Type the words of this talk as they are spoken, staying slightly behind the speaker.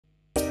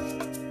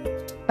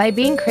By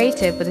being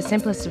creative with the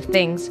simplest of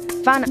things,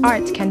 fun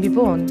art can be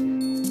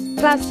born.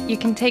 Plus, you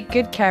can take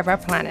good care of our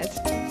planet.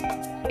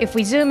 If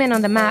we zoom in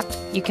on the map,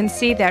 you can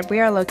see that we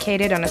are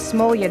located on a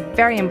small yet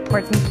very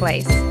important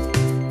place.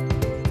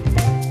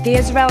 The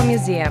Israel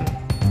Museum.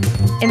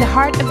 In the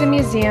heart of the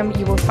museum,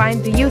 you will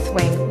find the youth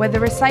wing where the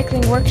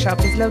recycling workshop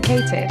is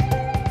located.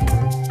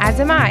 As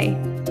am I.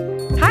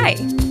 Hi!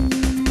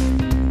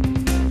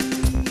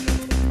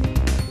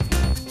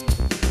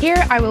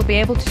 Here I will be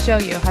able to show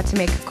you how to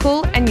make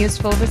cool and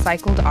useful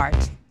recycled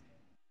art.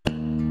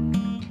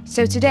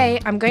 So today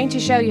I'm going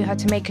to show you how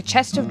to make a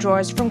chest of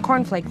drawers from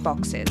cornflake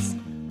boxes.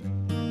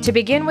 To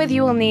begin with,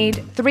 you will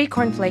need 3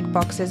 cornflake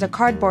boxes, a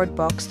cardboard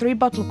box, 3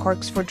 bottle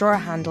corks for drawer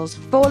handles,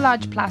 4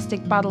 large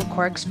plastic bottle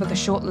corks for the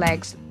short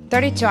legs,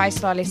 32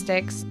 ice lolly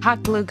sticks,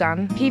 hot glue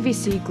gun,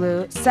 PVC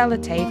glue,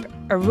 sellotape,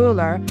 a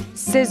ruler,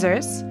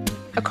 scissors,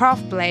 a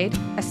craft blade,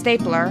 a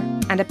stapler,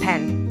 and a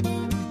pen.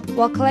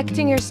 While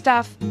collecting your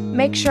stuff,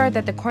 make sure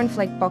that the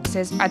cornflake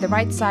boxes are the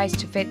right size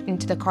to fit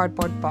into the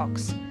cardboard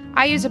box.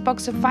 I use a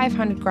box of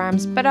 500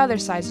 grams, but other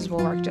sizes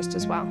will work just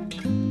as well.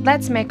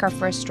 Let's make our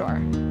first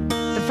drawer.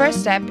 The first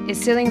step is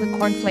sealing the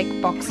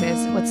cornflake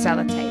boxes with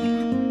sellotape.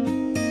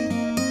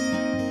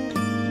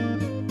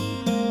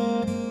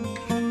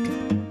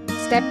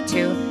 Step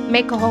 2.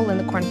 Make a hole in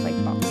the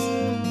cornflake box.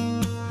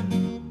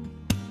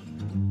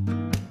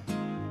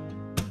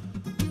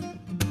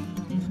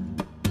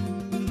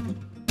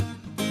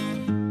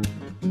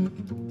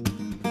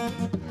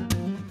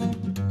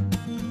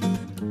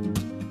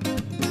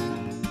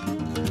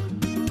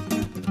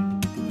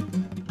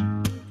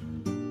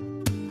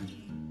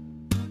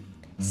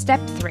 Step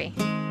 3.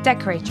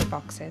 Decorate your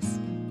boxes.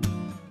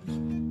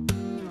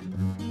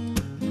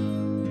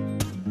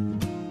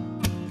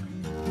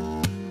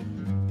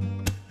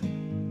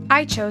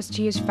 I chose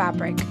to use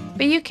fabric,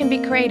 but you can be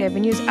creative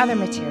and use other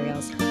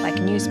materials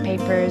like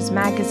newspapers,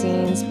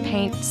 magazines,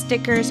 paint,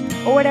 stickers,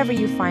 or whatever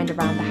you find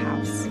around the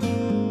house.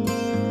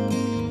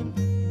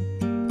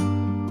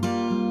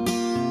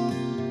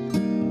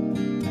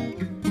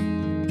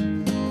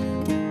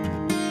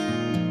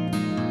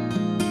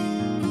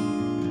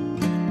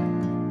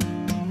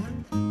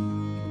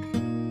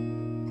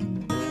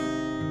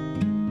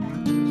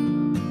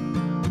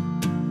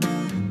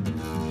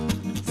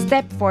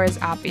 Step 4 is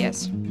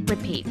obvious.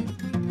 Repeat.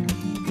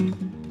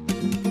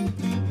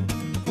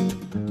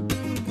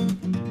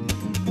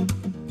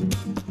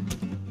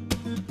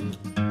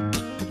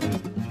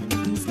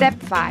 Step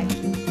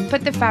 5.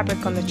 Put the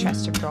fabric on the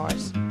chest of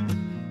drawers.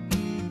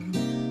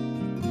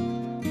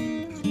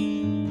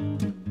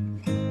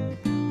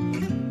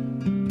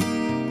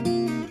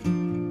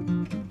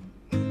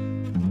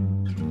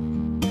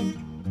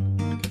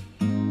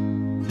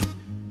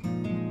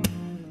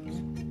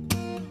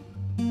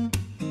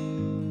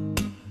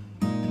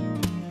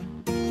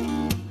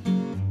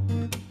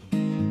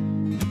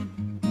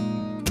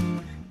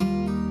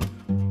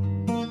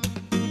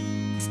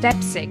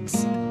 Step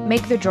 6.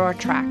 Make the drawer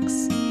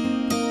tracks.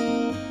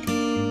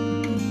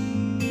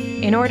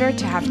 In order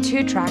to have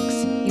 2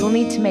 tracks, you will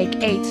need to make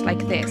 8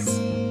 like this,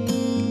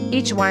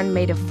 each one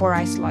made of 4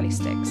 ice lolly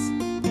sticks.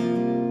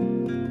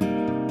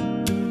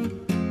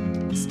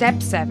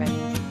 Step 7.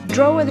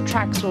 Draw where the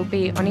tracks will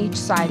be on each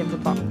side of the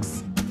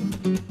box.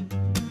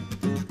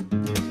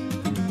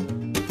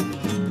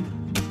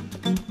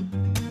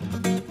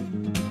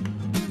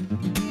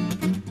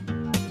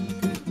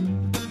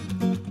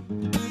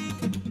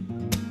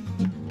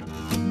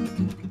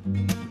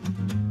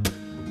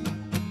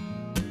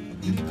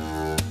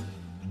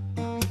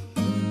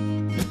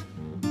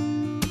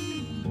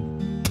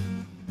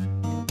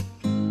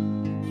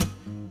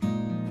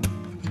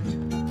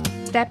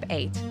 Step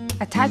 8.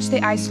 Attach the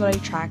ice lolly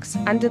tracks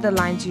under the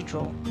lines you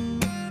draw.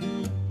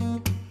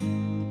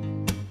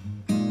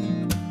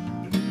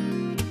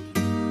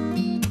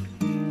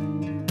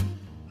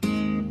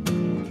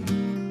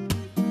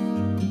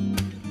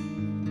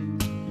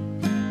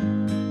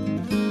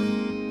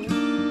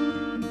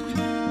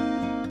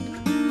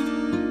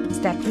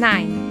 Step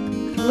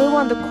 9. Glue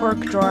on the cork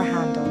drawer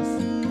handles.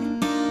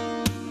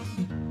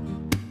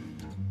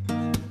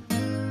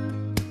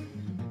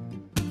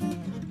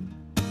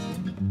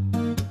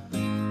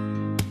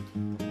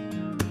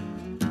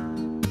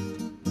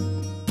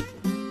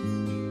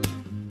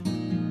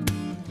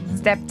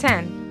 Step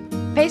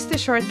 10. Paste the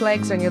short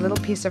legs on your little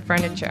piece of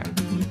furniture.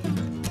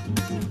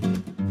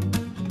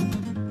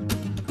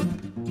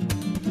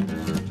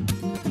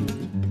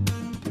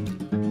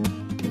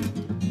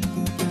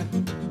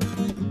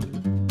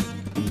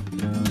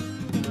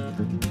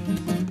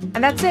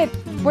 And that's it,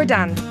 we're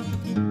done.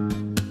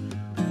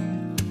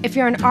 If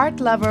you're an art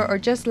lover or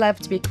just love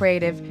to be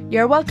creative,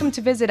 you're welcome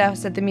to visit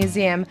us at the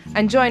museum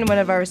and join one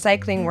of our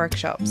recycling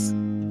workshops.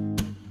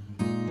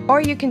 Or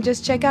you can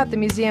just check out the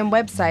museum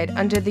website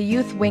under the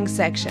Youth Wing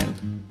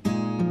section.